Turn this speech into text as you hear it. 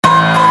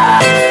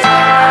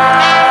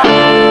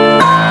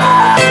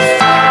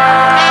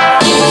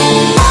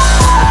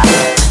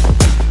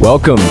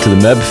Welcome to the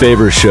Meb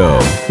Faber Show,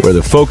 where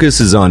the focus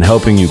is on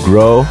helping you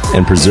grow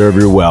and preserve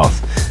your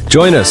wealth.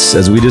 Join us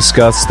as we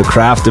discuss the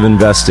craft of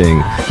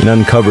investing and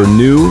uncover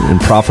new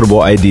and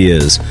profitable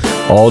ideas,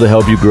 all to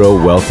help you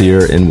grow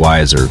wealthier and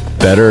wiser.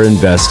 Better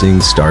investing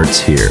starts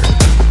here.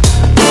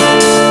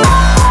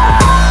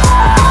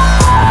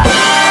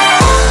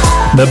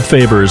 Meb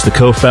Faber is the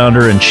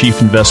co-founder and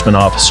chief investment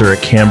officer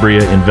at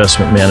Cambria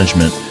Investment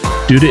Management.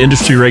 Due to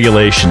industry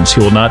regulations, he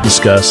will not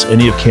discuss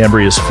any of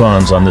Cambria's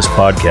funds on this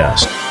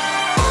podcast.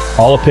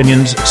 All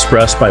opinions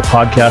expressed by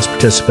podcast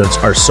participants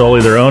are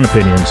solely their own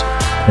opinions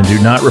and do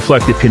not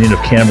reflect the opinion of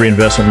Cambria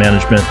Investment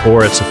Management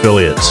or its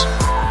affiliates.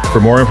 For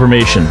more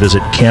information,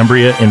 visit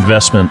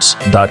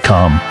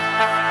CambriaInvestments.com.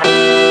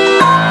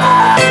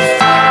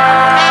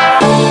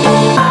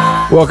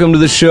 Welcome to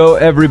the show,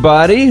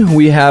 everybody.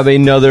 We have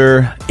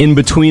another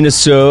in-between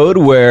episode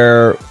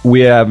where we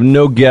have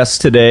no guests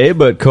today,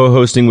 but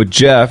co-hosting with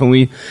Jeff, and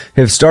we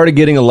have started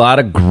getting a lot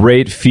of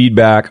great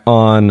feedback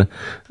on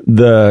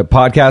the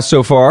podcast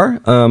so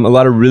far. A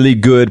lot of really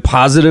good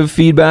positive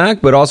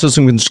feedback, but also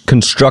some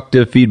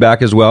constructive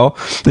feedback as well.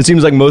 It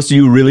seems like most of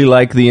you really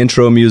like the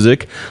intro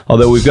music,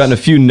 although we've gotten a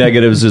few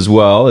negatives as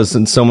well, as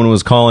since someone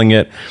was calling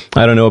it,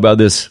 I don't know about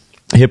this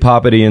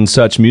hip-hoppity and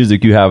such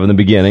music you have in the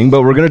beginning,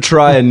 but we're going to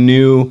try a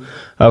new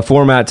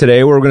format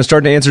today where we're going to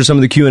start to answer some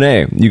of the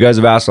Q&A. You guys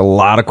have asked a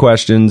lot of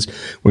questions.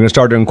 We're going to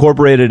start to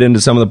incorporate it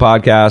into some of the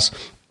podcasts,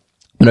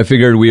 and I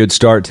figured we would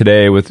start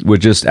today with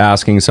just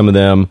asking some of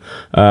them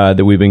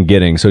that we've been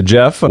getting. So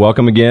Jeff,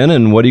 welcome again,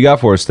 and what do you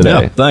got for us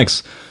today? Yeah,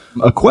 thanks.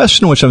 A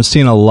question which I'm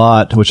seeing a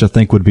lot, which I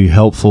think would be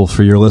helpful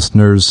for your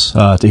listeners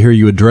to hear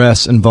you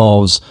address,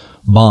 involves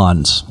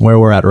bonds, where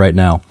we're at right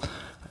now.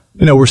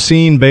 You know, we're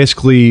seeing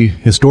basically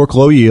historic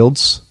low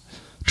yields.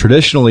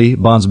 Traditionally,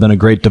 bonds have been a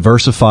great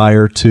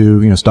diversifier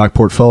to, stock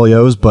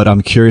portfolios, but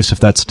I'm curious if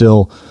that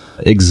still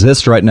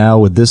exists right now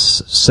with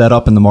this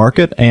setup in the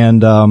market.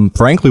 And,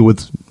 frankly,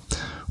 with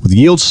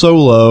yields so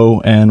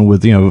low and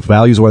with,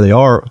 values where they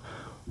are,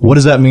 what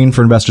does that mean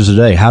for investors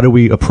today? How do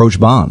we approach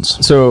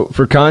bonds? So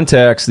for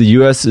context, the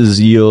U.S.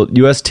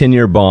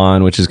 10-year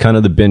bond, which is kind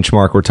of the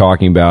benchmark we're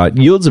talking about,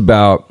 yields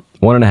about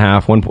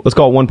 1.5, let's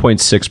call it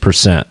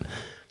 1.6%.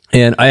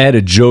 And I had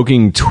a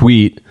joking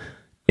tweet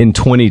in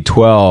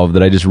 2012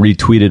 that I just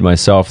retweeted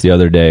myself the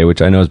other day,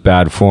 which I know is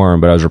bad form,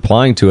 but I was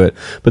replying to it.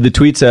 But the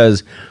tweet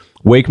says,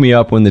 "Wake me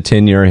up when the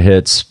 10-year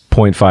hits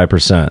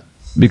 0.5%.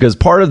 Because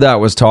part of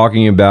that was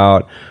talking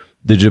about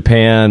the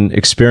Japan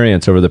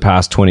experience over the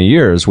past 20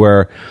 years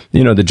where,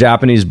 the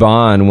Japanese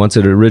bond, once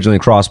it originally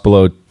crossed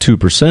below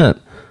 2%,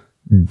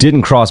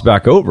 didn't cross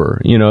back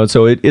over,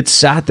 so it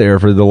sat there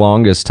for the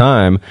longest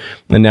time.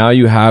 And now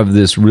you have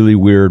this really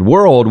weird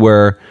world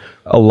where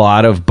a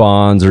lot of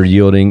bonds are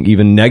yielding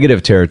even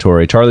negative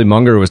territory. Charlie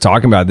Munger was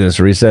talking about this,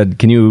 where he said,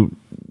 can you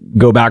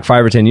go back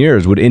 5 or 10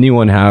 years? Would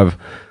anyone have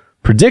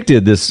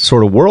predicted this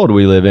sort of world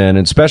we live in?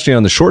 And especially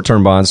on the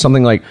short-term bonds,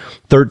 something like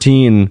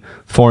 13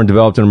 foreign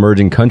developed and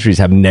emerging countries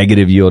have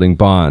negative yielding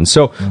bonds.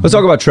 So let's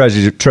talk about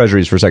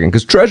treasuries for a second,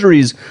 because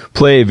treasuries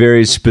play a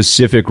very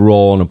specific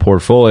role in a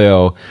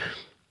portfolio.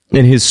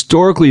 And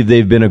historically,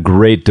 they've been a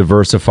great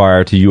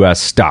diversifier to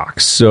U.S.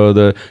 stocks. So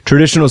the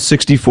traditional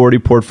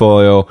 60-40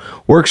 portfolio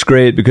works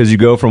great because you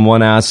go from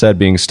one asset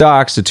being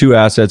stocks to two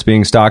assets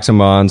being stocks and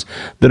bonds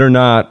that are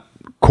not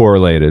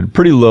correlated,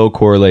 pretty low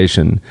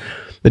correlation.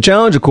 The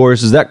challenge, of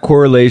course, is that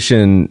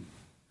correlation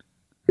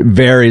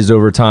varies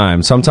over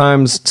time.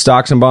 Sometimes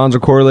stocks and bonds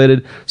are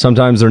correlated.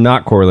 Sometimes they're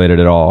not correlated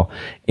at all.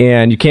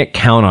 And you can't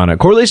count on it.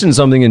 Correlation is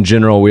something in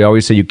general we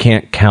always say you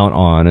can't count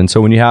on. And so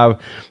when you have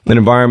an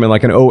environment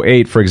like an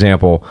 2008, for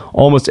example,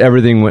 almost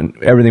everything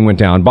went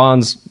down.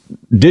 Bonds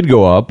did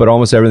go up, but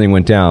almost everything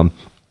went down.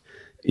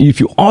 If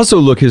you also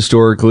look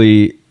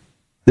historically,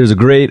 there's a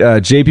great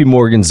JP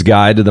Morgan's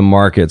Guide to the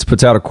Markets,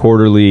 puts out a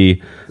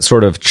quarterly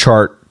sort of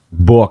chart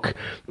book,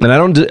 and I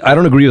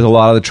don't agree with a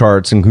lot of the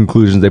charts and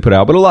conclusions they put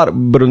out,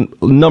 but a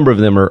number of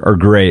them are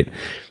great.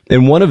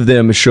 And one of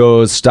them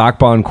shows stock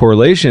bond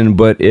correlation,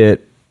 but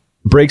it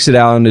breaks it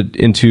out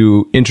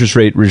into interest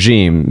rate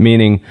regime,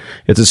 meaning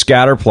it's a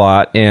scatter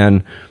plot,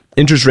 and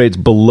interest rates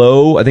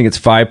below, I think it's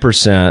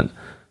 5%,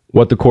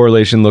 what the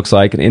correlation looks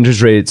like, and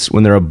interest rates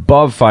when they're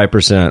above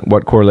 5%,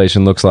 what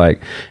correlation looks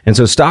like. And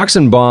so stocks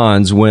and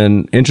bonds,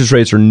 when interest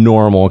rates are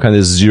normal, kind of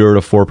this 0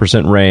 to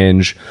 4%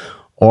 range,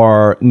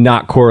 are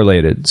not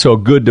correlated. So a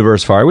good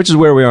diversifier, which is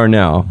where we are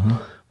now. Mm-hmm.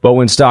 But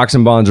when stocks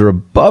and bonds are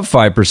above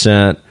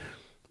 5%,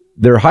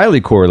 they're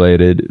highly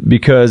correlated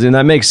because, and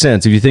that makes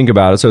sense if you think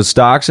about it. So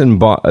stocks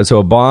and so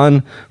a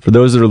bond, for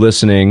those that are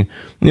listening,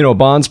 a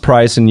bond's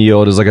price and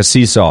yield is like a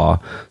seesaw.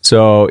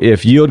 So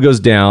if yield goes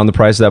down, the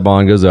price of that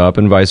bond goes up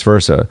and vice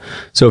versa.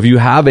 So if you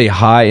have a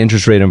high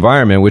interest rate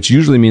environment, which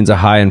usually means a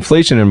high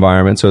inflation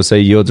environment, so say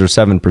yields are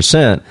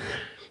 7%,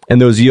 and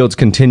those yields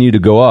continue to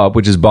go up,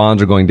 which is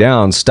bonds are going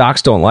down,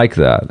 stocks don't like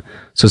that.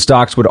 So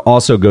stocks would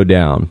also go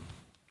down.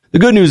 The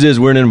good news is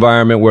we're in an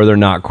environment where they're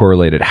not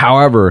correlated.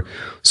 However,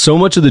 so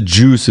much of the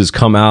juice has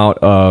come out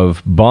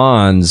of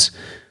bonds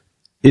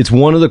it's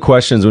one of the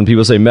questions when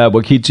people say, Meb,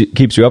 what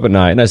keeps you up at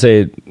night? And I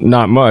say,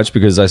 not much,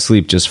 because I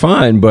sleep just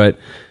fine. But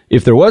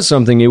if there was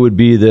something, it would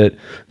be that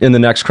in the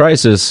next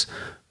crisis,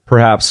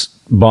 perhaps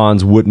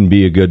bonds wouldn't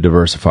be a good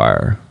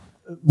diversifier.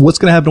 What's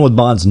going to happen with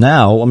bonds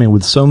now? I mean,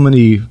 with so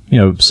many,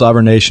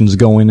 sovereign nations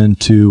going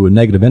into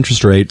negative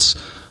interest rates,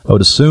 I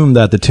would assume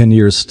that the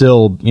 10-year is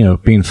still,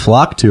 being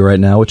flocked to right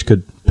now, which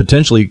could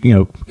potentially,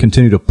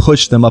 continue to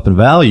push them up in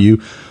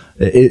value.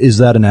 Is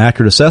that an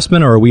accurate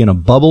assessment, or are we in a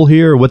bubble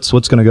here? What's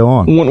going to go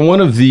on?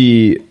 One of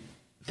the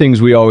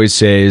things we always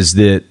say is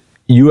that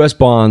U.S.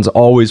 bonds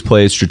always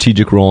play a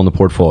strategic role in the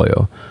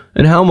portfolio.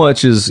 And how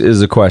much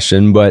is a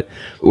question, but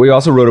we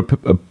also wrote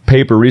a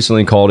paper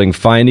recently called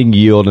Finding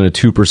Yield in a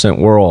 2%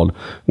 World,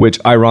 which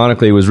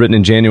ironically was written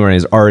in January and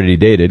is already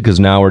dated, because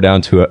now we're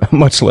down to a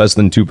much less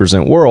than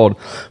 2% world.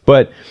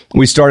 But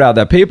we start out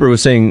that paper with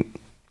saying,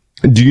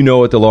 do you know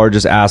what the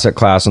largest asset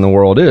class in the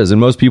world is? And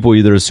most people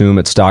either assume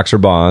it's stocks or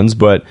bonds,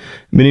 but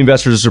many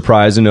investors are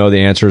surprised to know the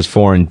answer is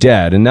foreign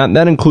debt. And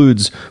that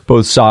includes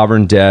both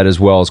sovereign debt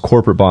as well as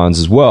corporate bonds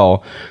as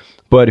well.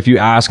 But if you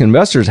ask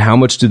investors how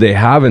much do they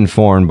have in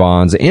foreign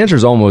bonds, the answer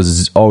is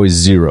almost always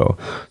zero.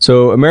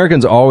 So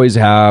Americans always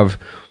have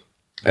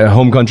a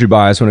home country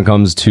bias when it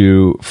comes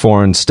to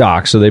foreign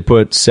stocks. So they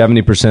put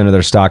 70% of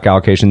their stock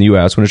allocation in the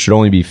U.S. when it should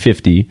only be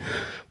 50%.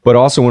 But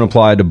also when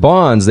applied to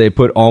bonds, they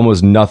put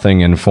almost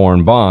nothing in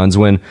foreign bonds,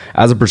 when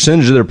as a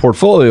percentage of their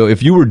portfolio,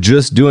 if you were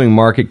just doing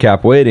market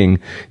cap weighting,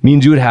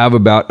 means you would have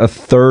about a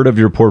third of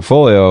your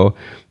portfolio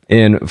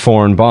in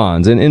foreign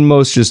bonds. And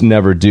most just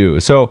never do.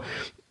 So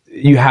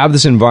you have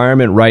this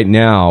environment right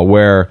now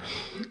where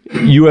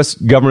U.S.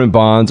 government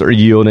bonds are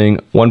yielding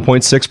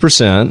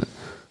 1.6%,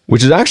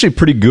 which is actually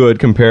pretty good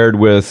compared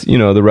with,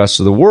 the rest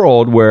of the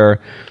world,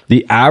 where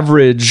the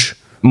average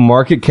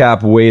market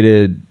cap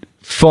weighted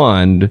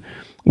fund,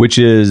 which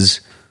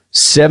is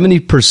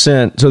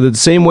 70%. So the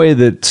same way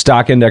that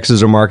stock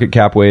indexes are market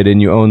cap weighted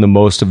and you own the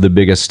most of the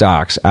biggest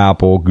stocks,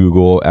 Apple,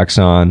 Google,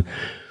 Exxon.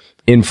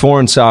 In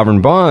foreign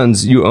sovereign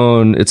bonds, you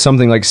own, it's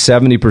something like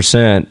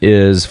 70%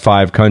 is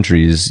 5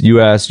 countries,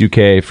 US,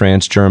 UK,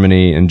 France,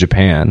 Germany, and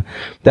Japan.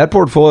 That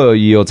portfolio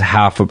yields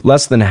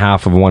less than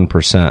half of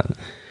 1%.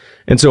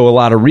 And so a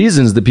lot of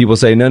reasons that people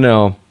say,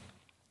 no,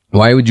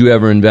 why would you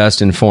ever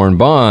invest in foreign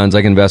bonds?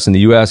 I can invest in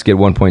the U.S., get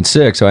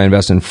 1.6. So I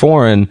invest in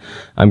foreign,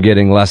 I'm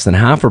getting less than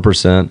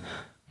 0.5%.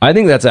 I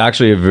think that's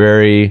actually a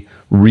very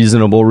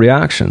reasonable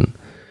reaction.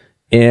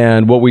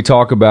 And what we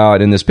talk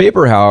about in this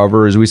paper,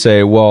 however, is we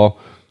say, well,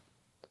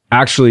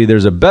 actually,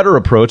 there's a better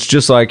approach,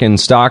 just like in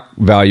stock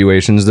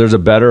valuations, there's a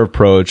better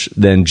approach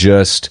than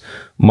just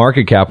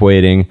market cap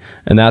weighting,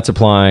 and that's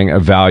applying a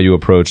value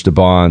approach to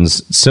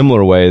bonds,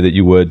 similar way that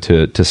you would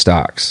to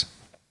stocks.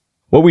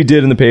 What we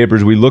did in the paper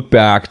is we looked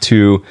back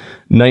to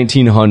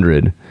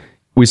 1900.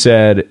 We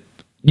said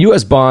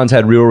U.S. bonds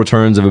had real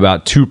returns of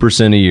about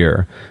 2% a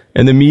year,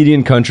 and the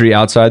median country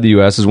outside the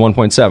U.S. is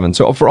 1.7.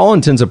 So for all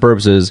intents and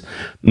purposes,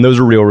 those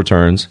are real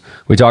returns.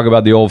 We talk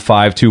about the old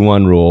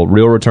 5-2-1 rule.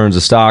 Real returns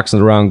of stocks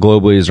around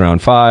globally is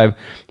around 5,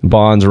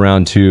 bonds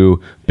around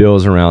 2,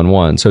 bills around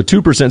 1. So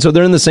 2%. So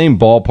they're in the same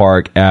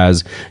ballpark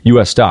as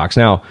U.S. stocks.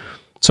 Now,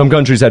 some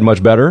countries had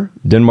much better.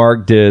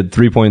 Denmark did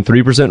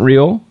 3.3%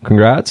 real.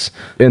 Congrats.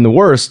 And the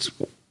worst,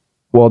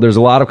 well, there's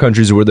a lot of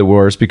countries who were the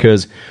worst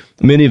because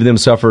many of them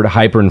suffered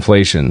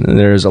hyperinflation. And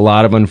there's a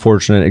lot of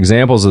unfortunate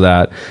examples of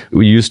that.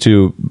 We used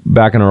to,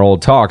 back in our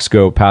old talks,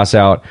 go pass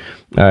out,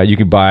 you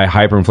could buy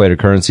hyperinflated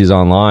currencies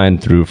online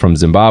from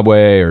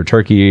Zimbabwe or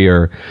Turkey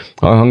or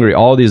Hungary.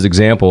 All these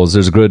examples,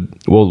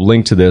 we'll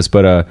link to this,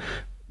 but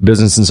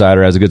Business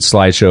Insider has a good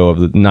slideshow of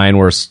the 9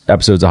 worst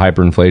episodes of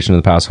hyperinflation in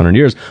the past 100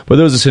 years, but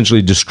those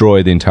essentially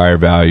destroy the entire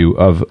value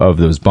of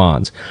those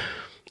bonds.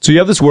 So you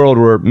have this world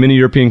where many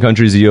European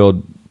countries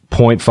yield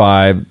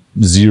 0.5,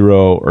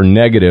 0, or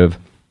negative.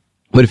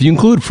 But if you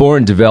include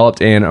foreign,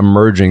 developed, and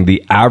emerging,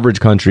 the average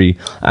country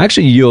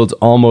actually yields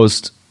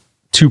almost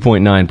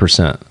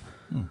 2.9%.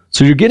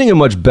 So you're getting a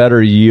much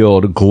better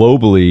yield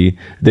globally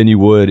than you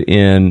would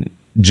in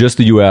just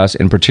the U.S.,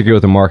 in particular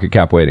with the market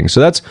cap weighting. So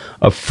that's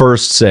a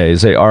first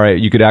say, all right,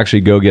 you could actually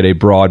go get a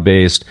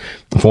broad-based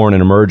foreign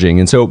and emerging.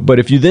 And so, but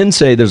if you then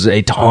say there's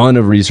a ton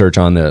of research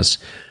on this,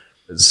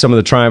 some of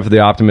the Triumph of the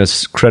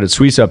Optimists Credit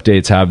Suisse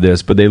updates have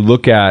this, but they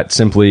look at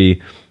simply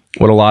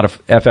what a lot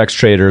of FX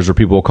traders or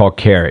people will call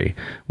carry,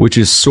 which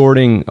is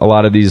sorting a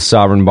lot of these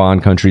sovereign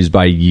bond countries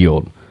by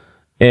yield.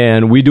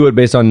 And we do it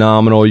based on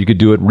nominal. You could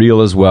do it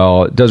real as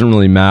well. It doesn't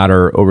really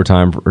matter over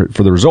time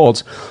for the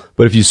results.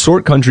 But if you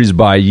sort countries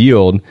by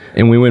yield,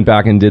 and we went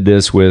back and did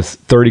this with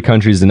 30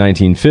 countries in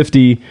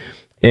 1950,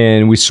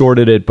 and we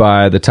sorted it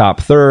by the top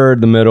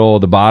third, the middle,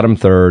 the bottom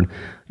third,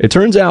 it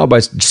turns out by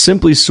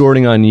simply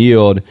sorting on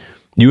yield,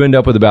 you end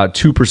up with about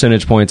 2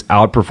 percentage points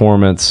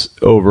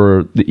outperformance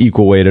over the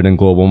equal weighted and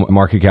global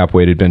market cap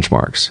weighted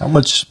benchmarks. How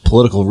much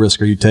political risk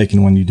are you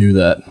taking when you do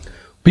that?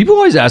 People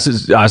always ask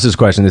this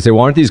question. They say,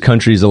 well, aren't these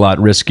countries a lot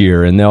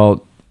riskier? And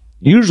they'll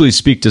usually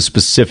speak to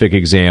specific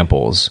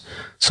examples.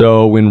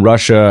 So when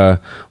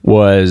Russia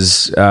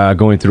was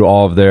going through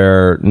all of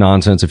their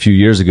nonsense a few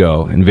years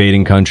ago,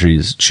 invading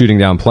countries, shooting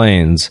down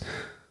planes,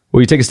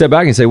 well, you take a step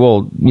back and say,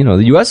 well, you know,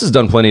 the U.S. has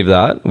done plenty of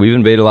that. We've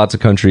invaded lots of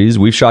countries.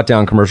 We've shot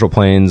down commercial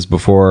planes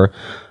before.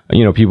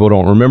 You know, people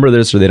don't remember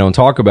this or they don't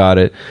talk about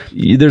it.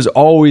 There's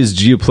always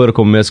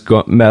geopolitical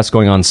mess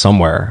going on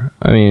somewhere.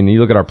 I mean, you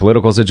look at our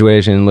political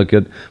situation, look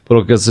at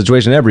political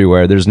situation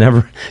everywhere. Doesn't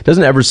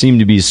ever seem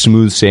to be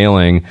smooth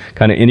sailing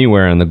kind of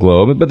anywhere in the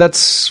globe, but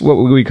that's what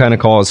we kind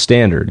of call a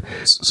standard.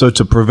 So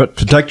to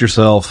protect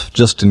yourself,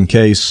 just in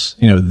case,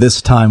 you know,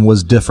 this time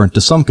was different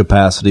to some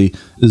capacity,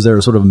 is there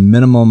a sort of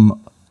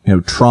minimum, you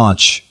know,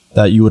 tranche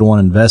that you would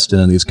want to invest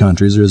in these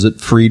countries, or is it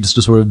free just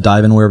to sort of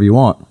dive in wherever you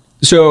want?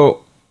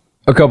 So,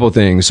 a couple of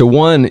things. So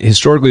one,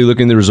 historically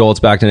looking at the results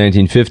back to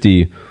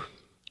 1950,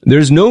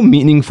 there's no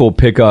meaningful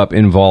pickup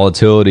in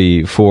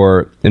volatility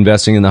for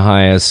investing in the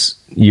highest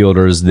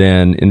yielders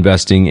than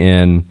investing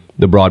in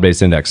the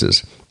broad-based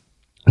indexes.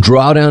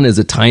 Drawdown is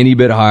a tiny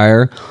bit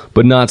higher,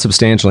 but not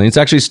substantially. It's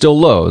actually still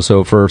low.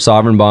 So for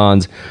sovereign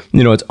bonds,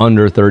 you know, it's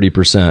under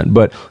 30%.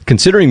 But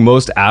considering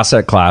most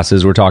asset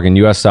classes, we're talking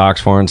U.S.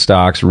 stocks, foreign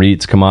stocks,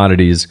 REITs,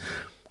 commodities,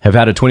 have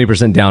had a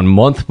 20% down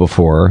month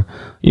before,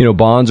 you know,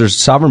 bonds or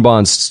sovereign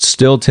bonds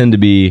still tend to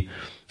be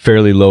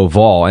fairly low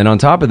vol. And on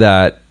top of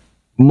that,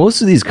 most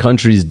of these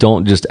countries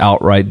don't just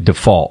outright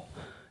default.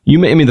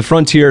 The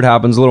frontier, it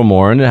happens a little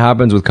more, and it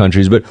happens with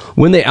countries, but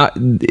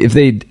if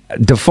they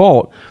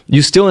default,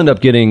 you still end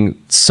up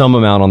getting some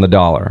amount on the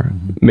dollar.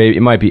 Maybe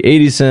it might be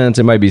 80 cents,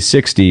 it might be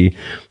 60.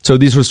 So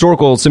these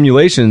historical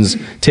simulations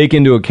take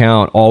into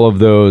account all of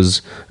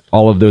those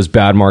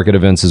bad market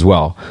events as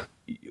well.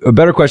 A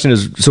better question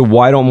is, so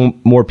why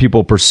don't more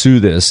people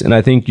pursue this? And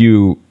I think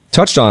you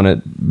touched on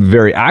it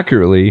very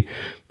accurately.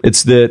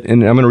 It's that,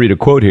 and I'm going to read a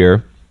quote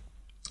here,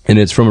 and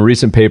it's from a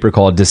recent paper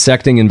called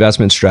Dissecting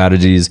Investment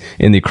Strategies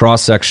in the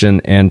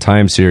Cross-Section and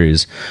Time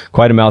Series.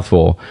 Quite a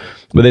mouthful.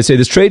 But they say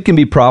this trade can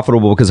be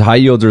profitable because high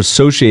yields are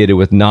associated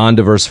with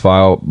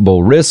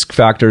non-diversifiable risk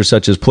factors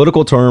such as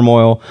political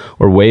turmoil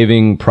or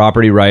waiving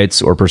property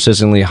rights or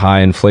persistently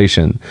high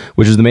inflation,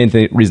 which is the main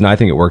reason I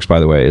think it works,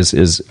 by the way,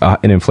 is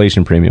an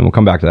inflation premium. We'll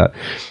come back to that.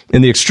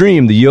 In the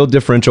extreme, the yield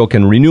differential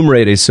can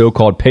remunerate a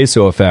so-called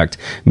peso effect,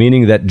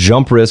 meaning that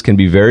jump risk can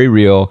be very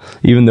real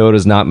even though it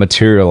does not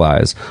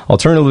materialize.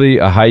 Alternatively,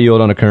 a high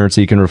yield on a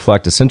currency can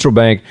reflect a central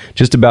bank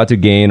just about to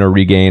gain or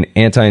regain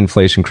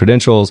anti-inflation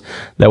credentials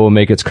that will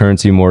make its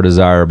currency more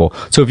desirable.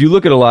 So if you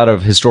look at a lot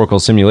of historical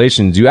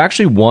simulations, you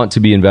actually want to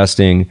be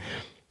investing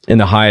in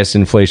the highest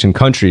inflation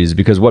countries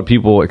because what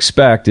people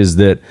expect is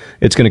that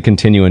it's going to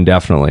continue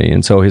indefinitely.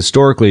 And so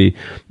historically,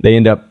 they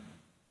end up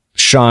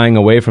shying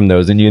away from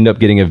those, and you end up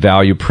getting a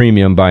value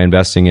premium by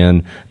investing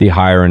in the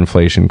higher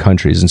inflation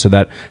countries. And so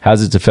that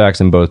has its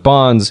effects in both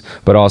bonds,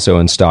 but also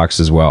in stocks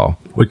as well.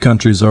 What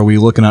countries are we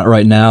looking at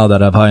right now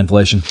that have high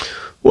inflation?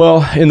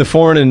 Well, in the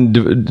foreign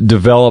and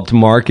developed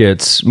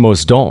markets,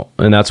 most don't.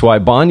 And that's why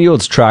bond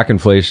yields track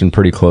inflation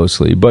pretty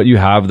closely. But you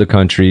have the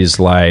countries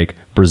like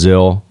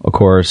Brazil, of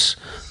course,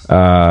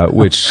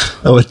 which...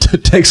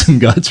 it takes some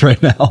guts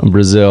right now.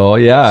 Brazil,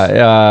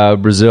 yeah.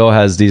 Brazil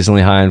has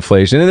decently high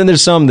inflation. And then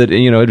there's some that,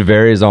 you know, it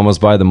varies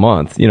almost by the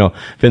month. You know,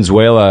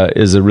 Venezuela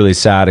is a really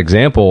sad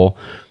example.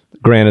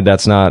 Granted,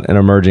 that's not an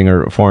emerging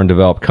or foreign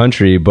developed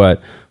country,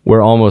 but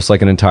where almost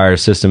like an entire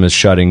system is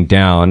shutting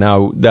down.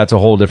 Now, that's a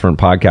whole different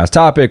podcast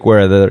topic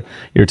where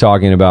you're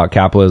talking about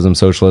capitalism,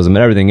 socialism,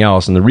 and everything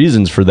else, and the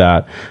reasons for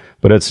that.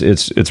 But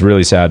it's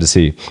really sad to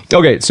see.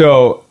 Okay,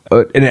 so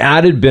an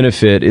added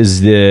benefit is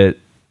that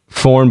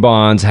foreign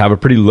bonds have a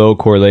pretty low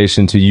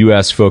correlation to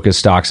U.S.-focused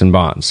stocks and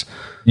bonds.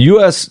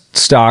 U.S.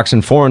 stocks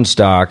and foreign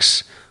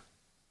stocks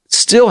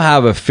still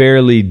have a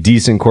fairly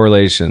decent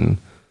correlation,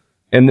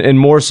 and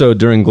more so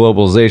during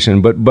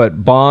globalization,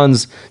 but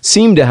bonds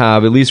seem to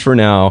have, at least for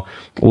now,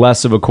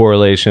 less of a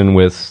correlation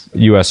with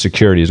U.S.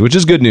 securities, which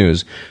is good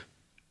news.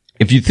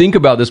 If you think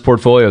about this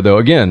portfolio, though,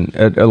 again,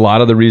 a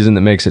lot of the reason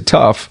that makes it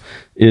tough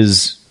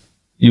is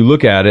you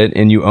look at it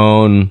and you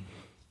own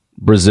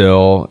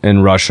Brazil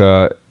and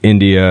Russia,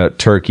 India,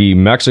 Turkey,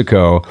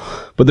 Mexico.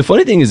 But the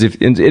funny thing is,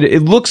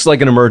 it looks like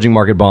an emerging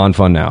market bond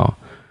fund now.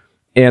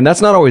 And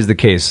that's not always the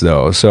case,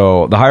 though.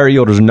 So the higher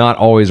yielders are not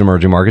always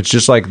emerging markets,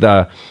 just like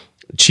the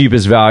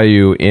cheapest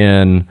value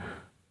in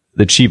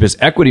the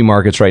cheapest equity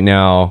markets right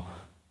now.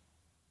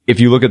 If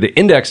you look at the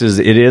indexes,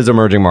 it is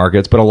emerging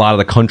markets, but a lot of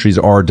the countries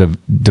are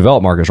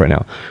developed markets right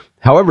now.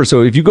 However,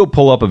 so if you go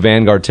pull up a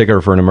Vanguard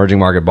ticker for an emerging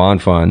market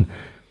bond fund,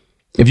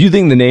 if you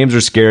think the names are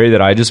scary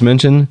that I just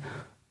mentioned,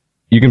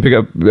 you can pick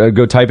up,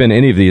 go type in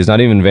any of these, not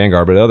even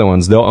Vanguard, but other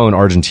ones. They'll own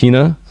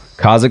Argentina,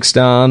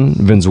 Kazakhstan,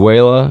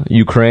 Venezuela,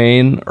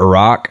 Ukraine,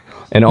 Iraq,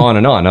 and on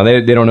and on. Now,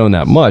 they don't own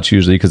that much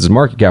usually because it's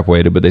market cap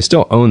weighted, but they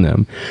still own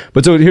them.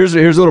 But so here's a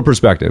little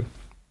perspective.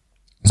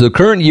 So the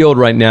current yield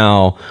right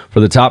now for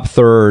the top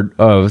third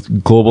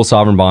of global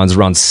sovereign bonds is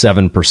around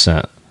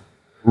 7%.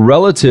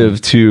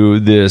 Relative to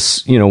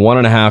this,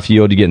 1.5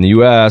 yield you get in the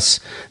U.S.,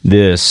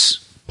 this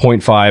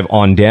 0.5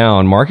 on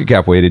down, market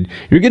cap weighted,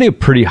 you're getting a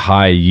pretty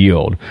high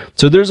yield.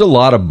 So there's a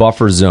lot of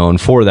buffer zone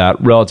for that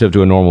relative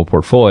to a normal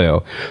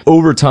portfolio.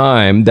 Over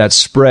time, that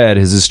spread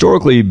has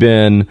historically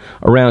been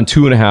around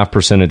 2.5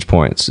 percentage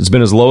points. It's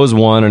been as low as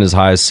 1 and as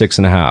high as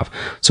 6.5.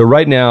 So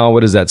right now,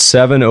 what is that?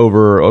 7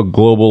 over a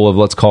global of,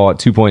 let's call it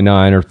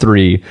 2.9 or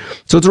 3.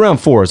 So it's around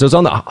 4. So it's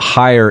on the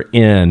higher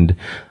end.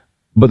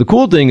 But the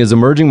cool thing is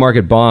emerging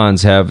market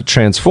bonds have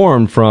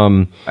transformed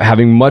from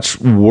having much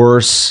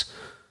worse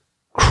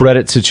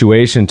credit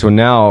situation to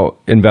now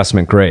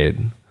investment grade.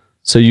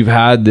 So you've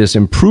had this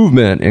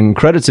improvement in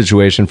credit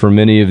situation for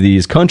many of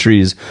these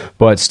countries,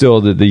 but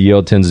still the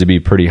yield tends to be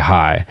pretty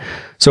high.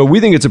 So we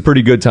think it's a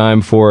pretty good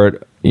time for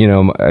it. You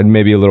know,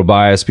 maybe a little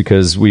biased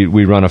because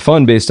we run a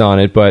fund based on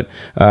it, but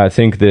I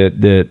think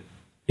that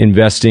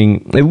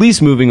investing, at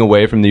least moving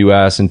away from the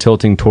U.S. and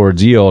tilting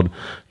towards yield,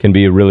 can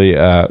be a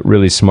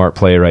really smart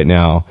play right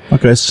now.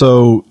 Okay,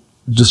 so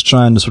just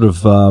trying to sort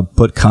of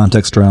put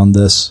context around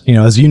this. You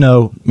know, as you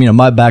know,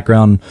 my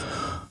background,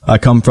 I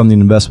come from the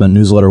investment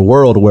newsletter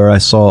world where I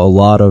saw a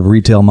lot of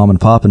retail mom and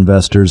pop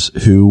investors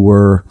who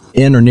were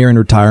in or nearing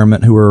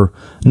retirement, who were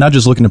not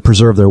just looking to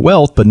preserve their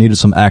wealth, but needed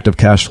some active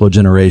cash flow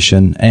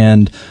generation.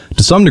 And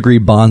to some degree,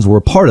 bonds were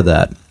a part of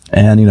that.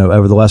 And,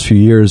 over the last few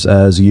years,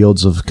 as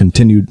yields have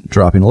continued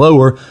dropping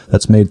lower,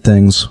 that's made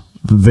things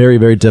very,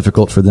 very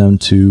difficult for them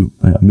to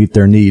meet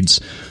their needs.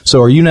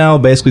 So are you now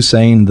basically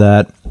saying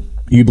that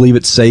you believe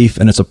it's safe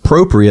and it's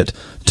appropriate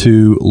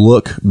to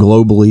look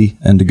globally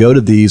and to go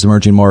to these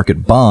emerging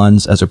market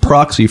bonds as a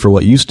proxy for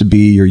what used to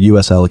be your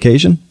U.S.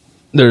 allocation?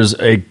 There's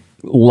a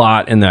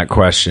lot in that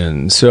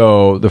question.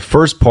 So the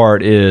first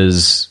part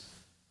is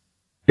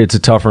it's a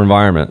tougher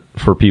environment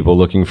for people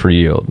looking for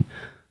yield.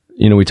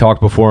 We talked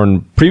before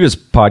in previous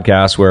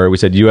podcasts where we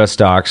said U.S.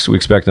 stocks, we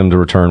expect them to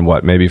return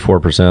maybe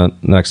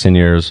 4% next 10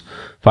 years,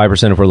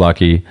 5% if we're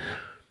lucky.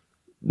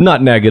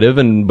 Not negative,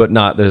 but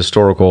not the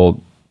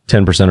historical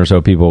 10% or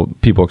so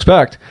people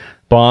expect.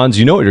 Bonds,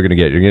 what you're going to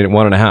get. You're going to get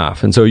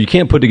 1.5. And so you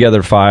can't put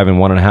together 5 and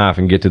 1.5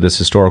 and get to this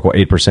historical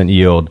 8%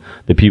 yield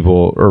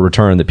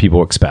return that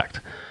people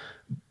expect.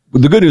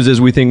 The good news is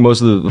we think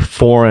most of the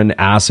foreign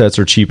assets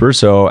are cheaper.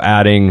 So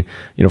adding,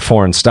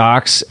 foreign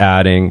stocks,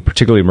 adding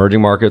particularly emerging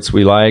markets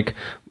we like,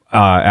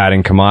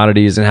 adding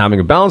commodities and having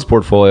a balanced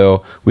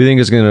portfolio, we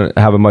think is going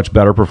to have a much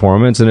better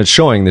performance. And it's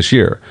showing this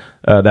year.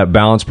 That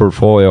balanced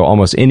portfolio,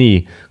 almost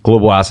any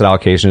global asset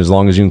allocation, as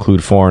long as you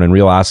include foreign and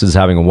real assets, is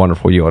having a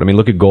wonderful yield. I mean,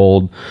 look at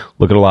gold,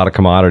 look at a lot of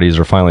commodities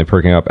are finally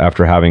perking up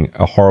after having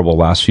a horrible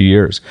last few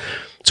years.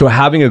 So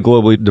having a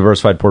globally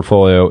diversified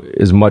portfolio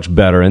is much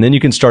better. And then you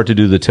can start to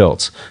do the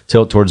tilt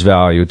towards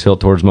value, tilt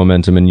towards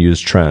momentum, and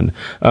use trend.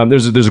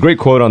 There's a great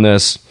quote on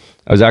this.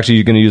 I was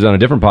actually going to use it on a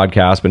different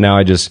podcast, but now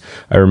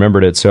I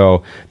remembered it.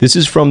 So this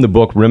is from the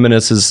book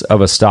Reminiscences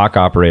of a Stock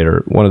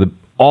Operator, one of the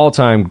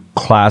all-time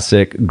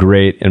classic,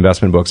 great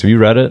investment books. Have you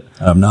read it?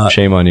 I'm not.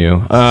 Shame on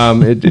you.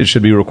 It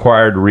should be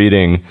required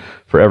reading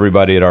for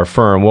everybody at our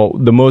firm. Well,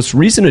 the most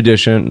recent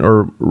edition,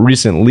 or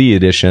recently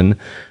edition,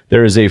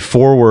 there is a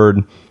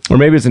foreword, or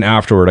maybe it's an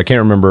afterword, I can't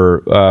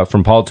remember,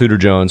 from Paul Tudor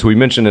Jones, who we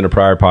mentioned in a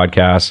prior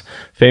podcast,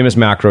 famous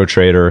macro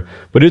trader.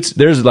 But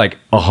there's like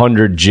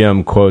 100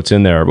 gem quotes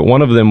in there. But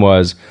one of them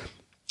was,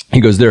 he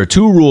goes, "There are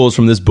 2 rules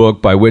from this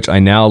book by which I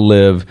now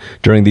live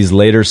during these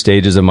later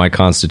stages of my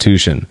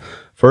constitution.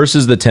 First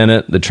is the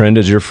tenet, the trend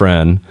is your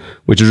friend,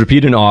 which is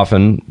repeated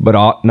often, but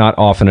not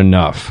often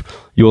enough.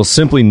 You will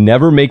simply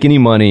never make any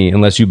money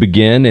unless you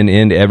begin and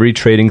end every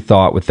trading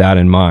thought with that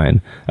in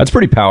mind." That's a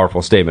pretty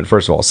powerful statement,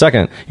 first of all.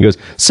 Second, he goes,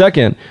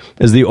 "Second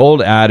is the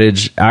old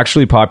adage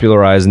actually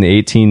popularized in the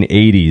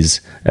 1880s,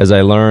 as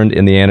I learned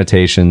in the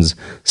annotations,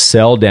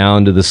 sell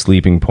down to the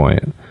sleeping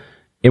point."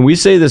 And we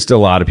say this to a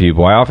lot of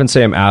people. I often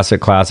say I'm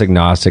asset class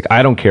agnostic.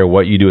 I don't care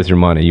what you do with your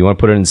money. You want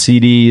to put it in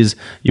CDs,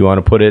 you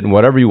want to put it in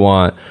whatever you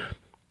want.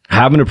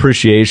 Have an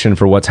appreciation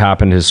for what's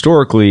happened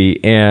historically.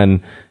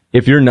 And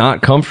if you're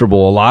not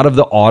comfortable, a lot of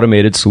the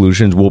automated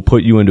solutions will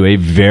put you into a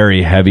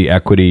very heavy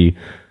equity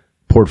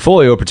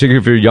portfolio, particularly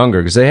if you're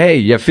younger. Because say, hey,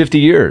 you have 50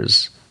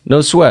 years.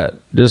 No sweat.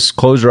 Just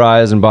close your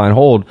eyes and buy and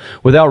hold,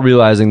 without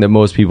realizing that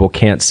most people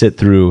can't sit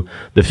through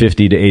the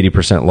 50 to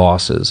 80%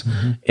 losses.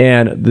 Mm-hmm.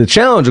 And the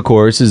challenge, of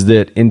course, is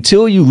that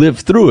until you live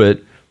through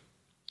it,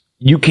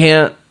 you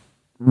can't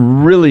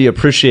really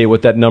appreciate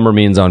what that number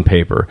means on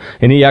paper.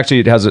 And he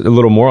actually has a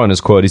little more on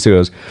his quote. He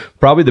says,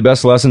 "Probably the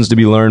best lessons to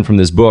be learned from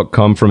this book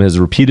come from his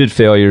repeated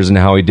failures and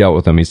how he dealt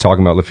with them." He's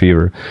talking about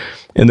Lefevre.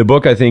 In the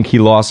book, I think he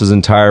lost his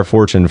entire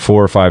fortune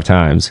 4 or 5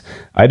 times.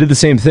 I did the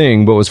same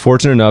thing, but was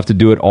fortunate enough to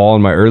do it all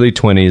in my early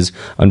 20s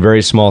on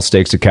very small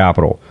stakes of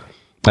capital.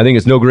 I think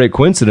it's no great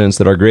coincidence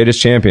that our greatest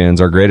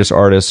champions, our greatest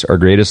artists, our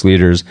greatest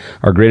leaders,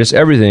 our greatest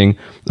everything,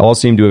 all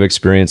seem to have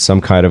experienced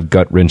some kind of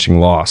gut-wrenching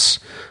loss.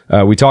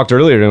 We talked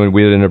earlier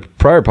in a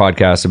prior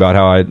podcast about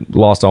how I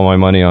lost all my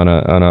money on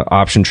an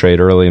option trade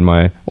early in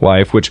my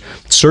life, which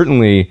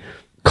certainly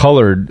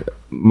colored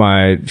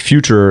my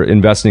future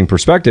investing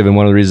perspective. And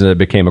one of the reasons I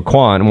became a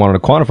quant and wanted to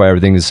quantify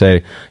everything is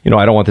say, I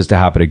don't want this to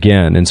happen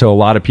again. And so a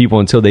lot of people,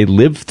 until they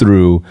live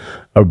through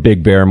a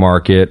big bear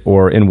market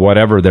or in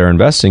whatever they're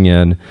investing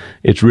in,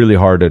 it's really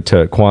hard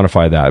to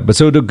quantify that. But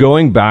so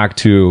going back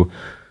to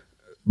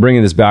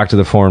bringing this back to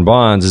the foreign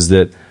bonds is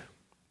that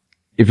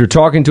if you're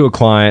talking to a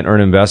client or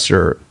an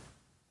investor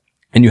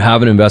and you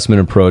have an investment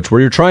approach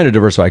where you're trying to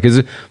diversify,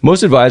 because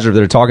most advisors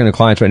that are talking to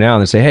clients right now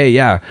and they say, hey,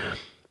 yeah,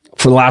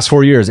 for the last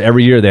 4 years,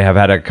 every year they have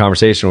had a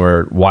conversation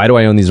where, why do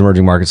I own these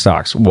emerging market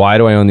stocks? Why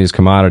do I own these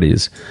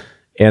commodities?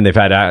 And they've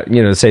had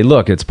to say,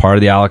 look, it's part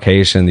of the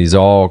allocation. These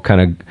all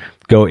kind of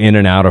go in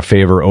and out of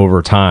favor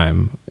over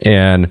time.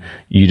 And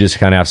you just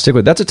kind of have to stick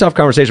with it. That's a tough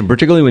conversation,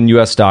 particularly when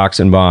U.S. stocks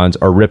and bonds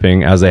are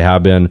ripping as they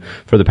have been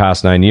for the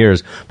past 9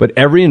 years. But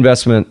every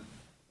investment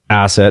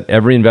asset,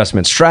 every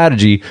investment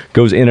strategy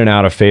goes in and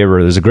out of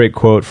favor. There's a great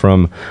quote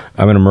from,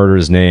 I'm going to murder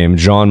his name,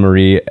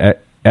 Jean-Marie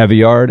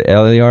Eviard,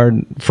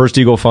 First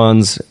Eagle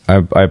Funds.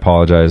 I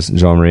apologize,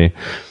 Jean-Marie.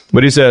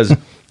 But he says,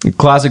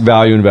 classic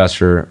value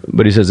investor.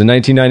 But he says, in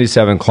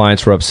 1997,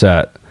 clients were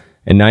upset.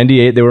 In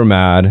 98, they were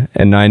mad.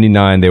 In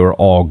 99, they were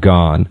all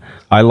gone.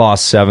 I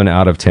lost 7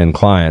 out of 10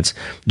 clients.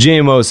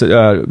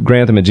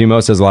 Grantham at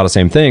GMO says a lot of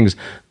same things.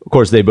 Of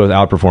course, they both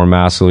outperform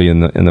massively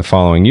in the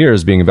following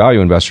years, being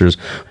value investors.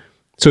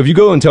 So if you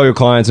go and tell your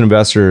clients and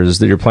investors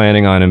that you're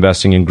planning on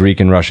investing in Greek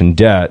and Russian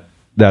debt,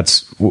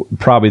 that's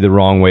probably the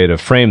wrong way to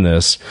frame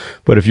this.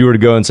 But if you were to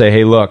go and say,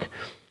 hey, look,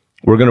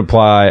 we're going to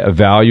apply a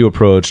value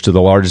approach to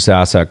the largest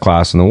asset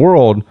class in the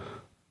world,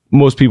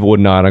 most people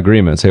would nod in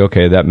agreement and say,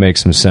 okay, that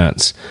makes some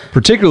sense.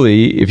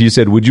 Particularly if you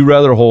said, would you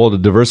rather hold a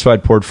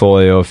diversified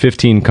portfolio of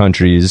 15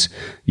 countries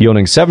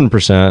yielding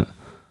 7%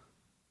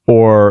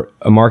 or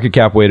a market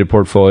cap weighted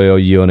portfolio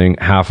yielding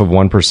half of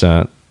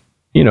 1%?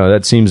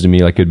 That seems to me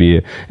like it'd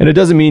be, and it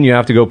doesn't mean you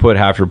have to go put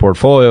half your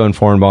portfolio in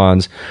foreign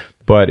bonds,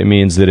 but it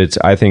means that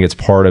I think it's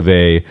part of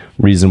a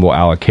reasonable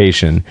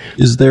allocation.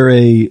 Is there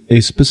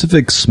a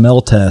specific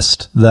smell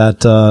test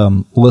that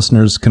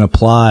listeners can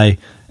apply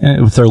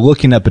if they're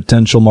looking at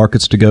potential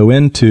markets to go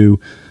into?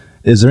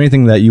 Is there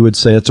anything that you would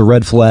say it's a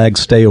red flag,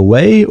 stay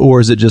away, or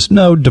is it just,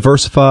 no,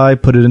 diversify,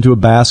 put it into a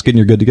basket, and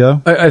you're good to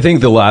go? I think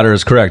the latter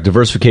is correct.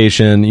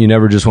 Diversification, you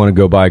never just want to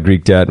go buy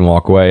Greek debt and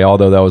walk away,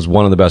 although that was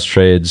one of the best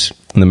trades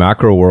in the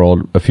macro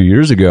world a few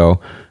years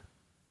ago.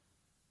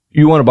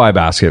 You want to buy a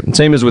basket.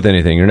 Same as with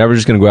anything. You're never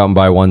just going to go out and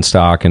buy one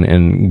stock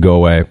and go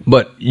away.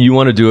 But you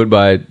want to do it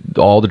by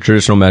all the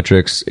traditional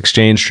metrics,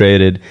 exchange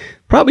traded,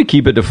 probably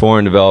keep it to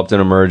foreign, developed,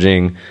 and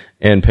emerging,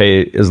 and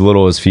pay as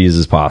little as fees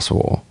as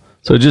possible.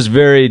 So just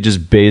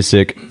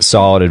basic,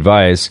 solid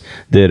advice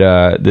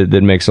that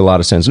makes a lot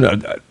of sense.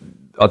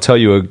 I'll tell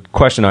you a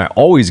question I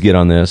always get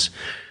on this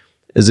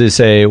is they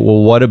say,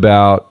 well, what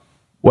about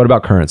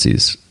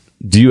currencies?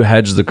 Do you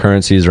hedge the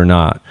currencies or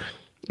not?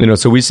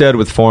 So we said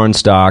with foreign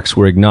stocks,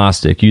 we're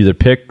agnostic. You either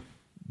pick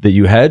that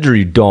you hedge or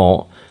you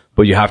don't,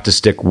 but you have to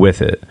stick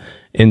with it.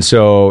 And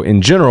so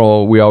in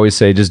general, we always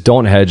say just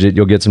don't hedge it.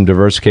 You'll get some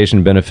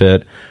diversification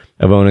benefit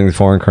of owning the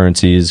foreign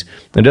currencies.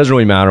 It doesn't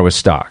really matter with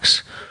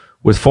stocks.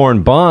 With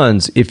foreign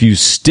bonds, if you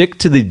stick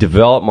to the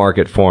developed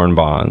market foreign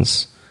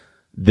bonds,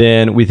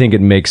 then we think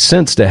it makes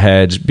sense to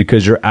hedge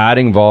because you're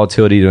adding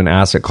volatility to an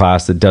asset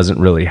class that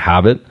doesn't really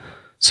have it.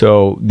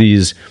 So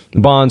these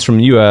bonds from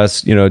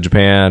U.S.,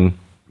 Japan,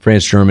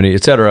 France, Germany,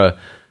 et cetera,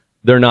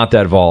 they're not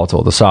that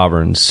volatile, the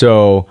sovereigns.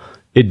 So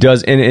it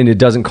does, and it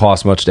doesn't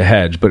cost much to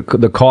hedge, but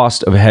the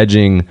cost of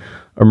hedging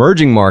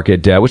emerging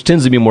market debt, which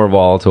tends to be more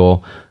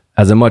volatile,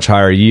 has a much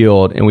higher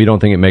yield, and we don't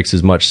think it makes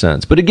as much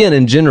sense. But again,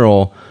 in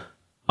general,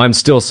 I'm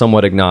still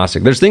somewhat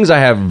agnostic. There's things I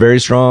have very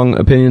strong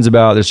opinions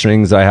about. There's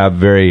things I have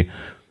very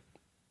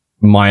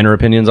minor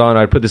opinions on.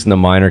 I'd put this in the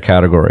minor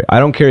category. I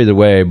don't care either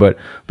way, but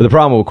the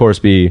problem will, of course,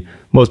 be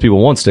most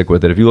people won't stick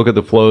with it. If you look at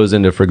the flows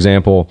into, for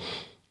example,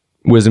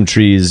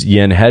 WisdomTree's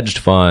yen hedged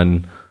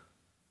fund,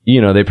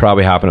 they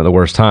probably happen at the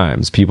worst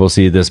times. People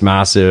see this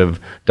massive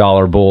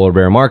dollar bull or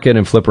bear market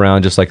and flip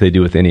around just like they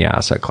do with any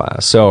asset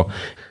class. So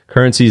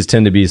currencies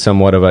tend to be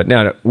somewhat of a...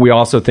 Now, we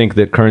also think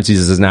that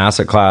currencies as an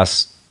asset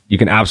class, you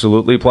can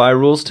absolutely apply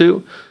rules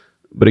to.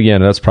 But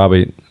again, that's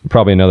probably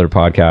another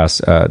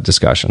podcast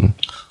discussion.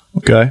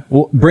 Okay.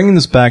 Well, bringing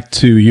this back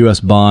to U.S.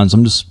 bonds,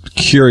 I'm just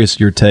curious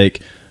your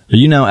take. Are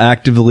you now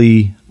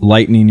actively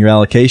lightening your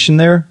allocation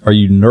there? Are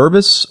you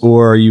nervous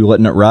or are you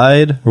letting it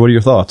ride? Or what are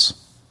your thoughts?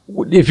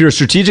 If you're a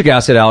strategic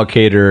asset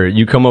allocator,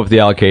 you come up with the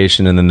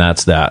allocation and then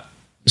that's that.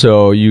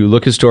 So you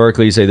look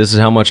historically, you say, this is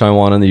how much I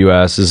want in the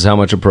U.S., this is how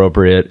much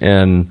appropriate,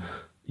 and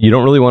you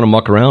don't really want to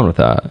muck around with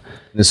that.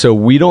 And so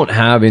we don't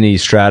have any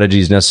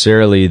strategies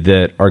necessarily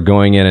that are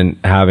going in and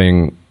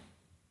having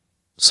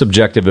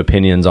subjective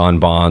opinions on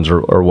bonds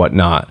or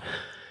whatnot.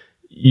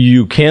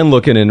 You can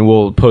look at, and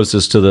we'll post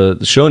this to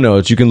the show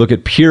notes, you can look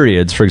at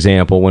periods, for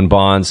example, when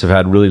bonds have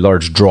had really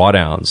large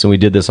drawdowns. And we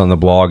did this on the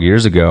blog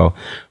years ago,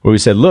 where we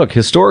said, look,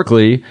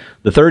 historically,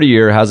 the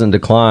 30-year hasn't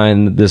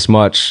declined this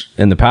much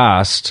in the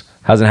past,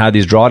 hasn't had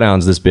these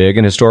drawdowns this big.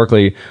 And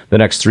historically, the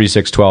next 3,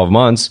 6, 12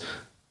 months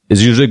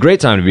is usually a great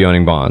time to be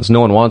owning bonds.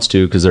 No one wants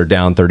to because they're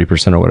down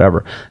 30% or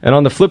whatever. And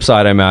on the flip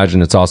side, I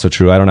imagine it's also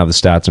true. I don't have the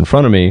stats in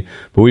front of me,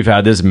 but we've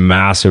had this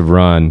massive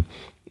run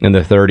in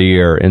the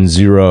 30-year in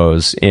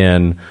zeros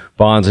in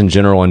bonds in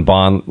general, and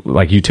bond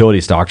like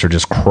utility stocks are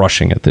just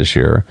crushing it this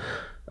year,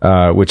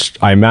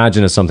 which I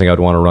imagine is something I'd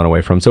want to run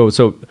away from.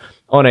 So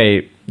on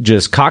a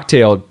just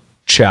cocktail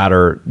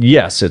chatter,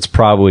 yes, it's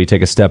probably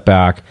take a step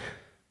back.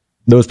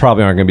 Those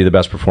probably aren't going to be the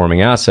best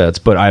performing assets,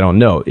 but I don't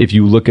know. If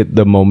you look at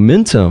the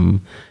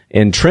momentum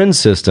in trend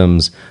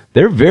systems,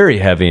 they're very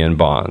heavy in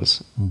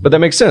bonds. But that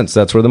makes sense.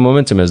 That's where the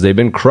momentum is. They've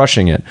been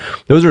crushing it.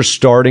 Those are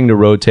starting to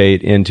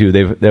rotate into,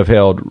 they've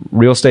held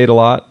real estate a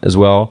lot as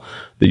well.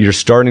 That you're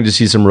starting to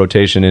see some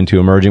rotation into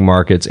emerging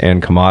markets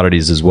and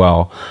commodities as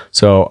well.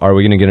 So are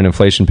we going to get an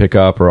inflation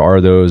pickup, or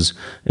are those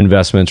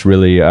investments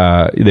really,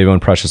 they've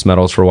owned precious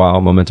metals for a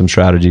while, momentum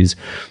strategies?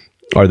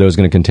 Are those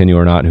going to continue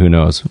or not? Who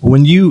knows?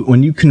 When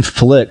you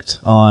conflict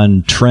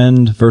on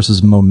trend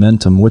versus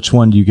momentum, which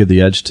one do you give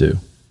the edge to?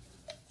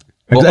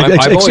 Well,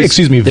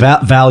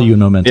 value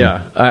momentum.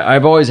 Yeah,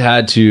 I've always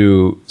had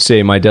to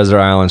say my desert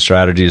island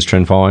strategy is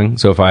trend following.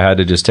 So if I had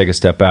to just take a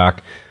step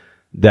back,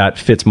 that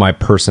fits my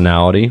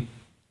personality.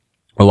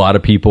 A lot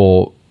of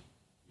people,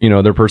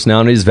 their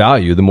personality is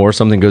value. The more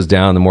something goes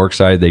down, the more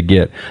excited they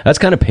get. That's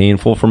kind of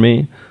painful for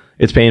me.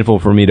 It's painful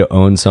for me to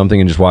own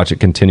something and just watch it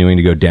continuing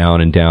to go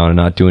down and down and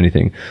not do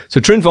anything. So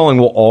trend following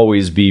will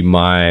always be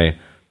my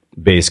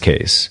base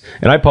case.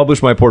 And I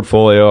publish my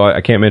portfolio.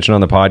 I can't mention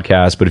on the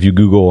podcast, but if you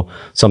Google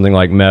something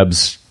like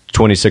MEB's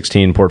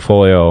 2016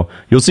 portfolio,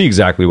 you'll see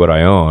exactly what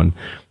I own.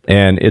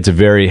 And it's a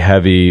very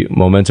heavy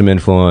momentum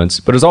influence,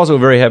 but it's also a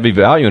very heavy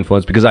value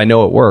influence because I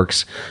know it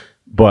works,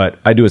 but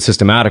I do it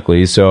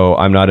systematically. So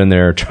I'm not in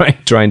there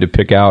trying to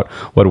pick out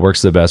what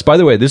works the best. By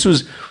the way, this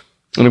was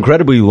an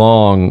incredibly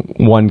long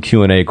one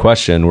Q&A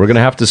question. We're going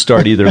to have to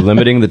start either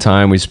limiting the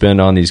time we spend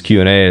on these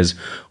Q&As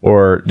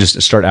or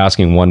just start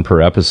asking one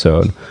per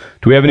episode.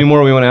 Do we have any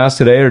more we want to ask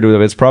today,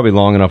 or it's probably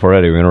long enough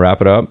already? We're going to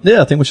wrap it up?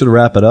 Yeah, I think we should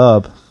wrap it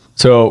up.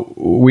 So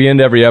we end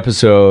every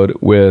episode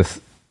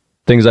with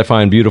things I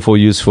find beautiful,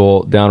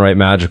 useful, downright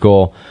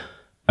magical.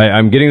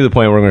 I'm getting to the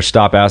point where we're going to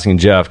stop asking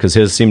Jeff because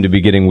his seemed to be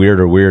getting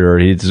weirder.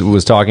 He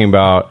was talking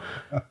about,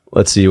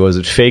 let's see, was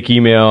it fake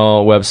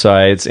email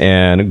websites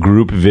and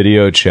group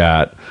video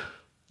chat?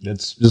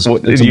 It's you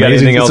got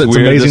anything else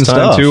weird this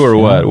time too, or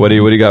what? What do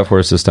you got for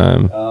us this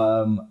time?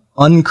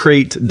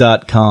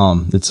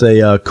 Uncrate.com. It's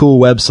a cool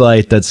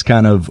website that's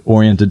kind of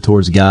oriented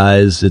towards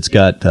guys. It's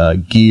got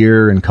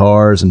gear and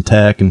cars and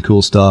tech and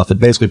cool stuff. It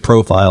basically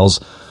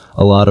profiles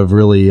a lot of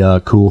really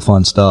cool,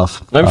 fun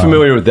stuff. I'm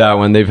familiar with that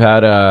one. They've had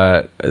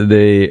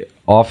they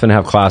often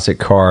have classic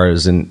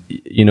cars, and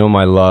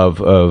my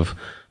love of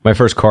my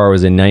first car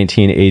was a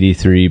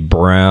 1983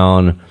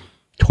 brown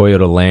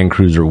Toyota Land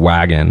Cruiser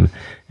wagon.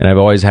 And I've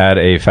always had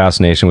a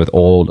fascination with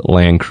old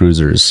Land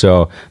Cruisers.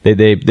 So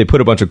they put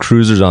a bunch of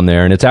cruisers on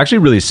there. And it's actually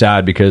really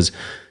sad because,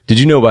 did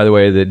you know, by the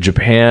way, that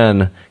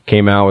Japan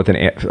came out with a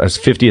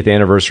 50th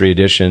anniversary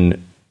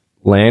edition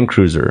Land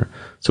Cruiser?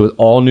 So with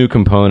all new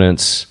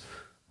components,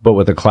 but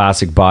with a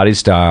classic body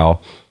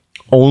style,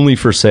 only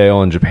for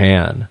sale in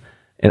Japan.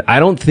 And I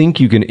don't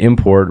think you can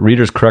import,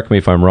 readers correct me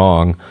if I'm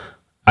wrong,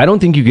 I don't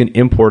think you can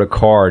import a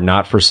car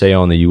not for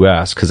sale in the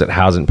US because it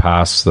hasn't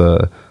passed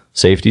the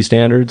safety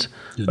standards.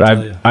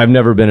 But I've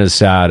never been as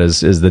sad as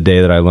the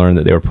day that I learned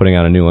that they were putting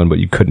out a new one, but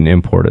you couldn't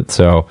import it.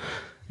 So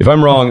if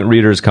I'm wrong,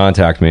 readers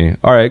contact me.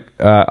 All right.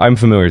 I'm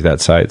familiar with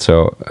that site,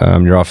 so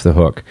you're off the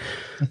hook.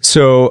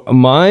 So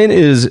mine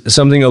is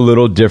something a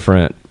little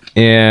different,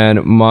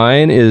 and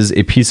mine is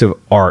a piece of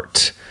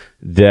art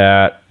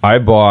that I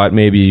bought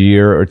maybe a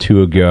year or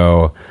two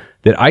ago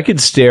that I could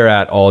stare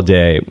at all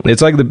day.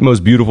 It's like the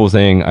most beautiful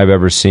thing I've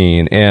ever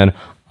seen, and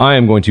I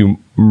am going to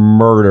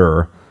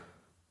murder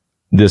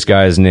this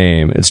guy's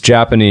name. It's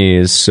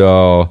Japanese,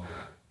 so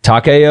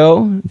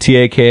Takeo,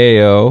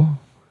 Takeo,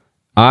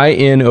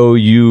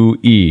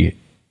 Inoue,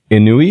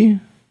 Inui?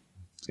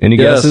 Any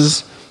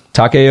guesses?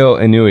 Takeo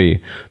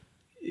Inui.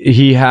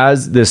 He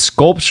has this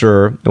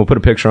sculpture, we'll put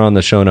a picture on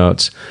the show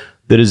notes,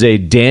 that is a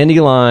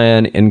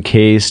dandelion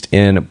encased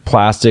in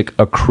plastic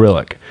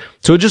acrylic.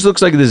 So it just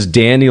looks like this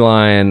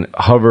dandelion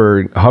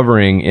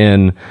hovering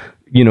in,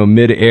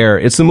 midair.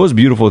 It's the most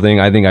beautiful thing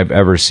I think I've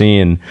ever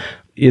seen.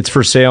 It's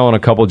for sale on a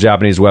couple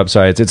Japanese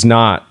websites. It's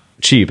not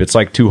cheap. It's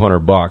like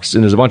 $200,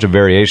 and there's a bunch of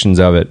variations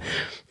of it.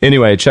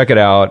 Anyway, check it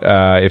out.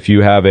 If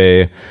you have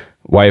a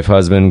wife,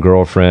 husband,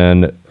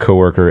 girlfriend,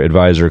 coworker,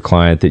 advisor,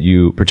 client that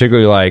you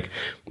particularly like,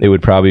 it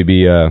would probably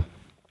be a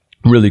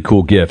really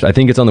cool gift. I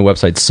think it's on the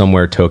website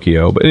somewhere,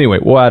 Tokyo. But anyway,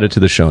 we'll add it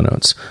to the show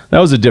notes. That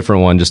was a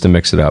different one just to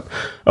mix it up.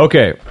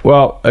 Okay.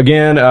 Well,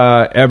 again,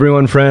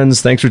 everyone,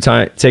 friends, thanks for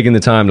taking the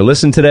time to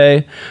listen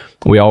today.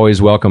 We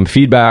always welcome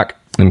feedback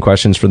and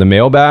questions for the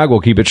mailbag. We'll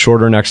keep it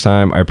shorter next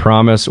time, I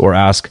promise, or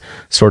ask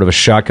sort of a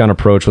shotgun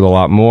approach with a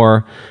lot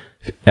more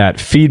at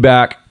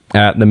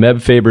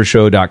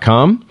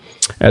feedback@themebfabershow.com.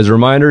 As a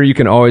reminder, you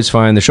can always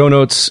find the show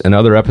notes and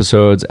other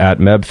episodes at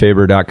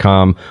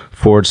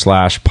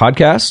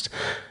mebfaber.com/podcast.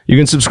 You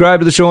can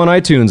subscribe to the show on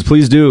iTunes.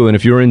 Please do. And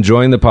if you're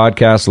enjoying the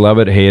podcast, love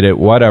it, hate it,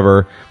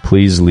 whatever,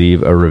 please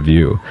leave a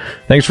review.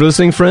 Thanks for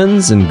listening,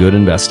 friends, and good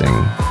investing.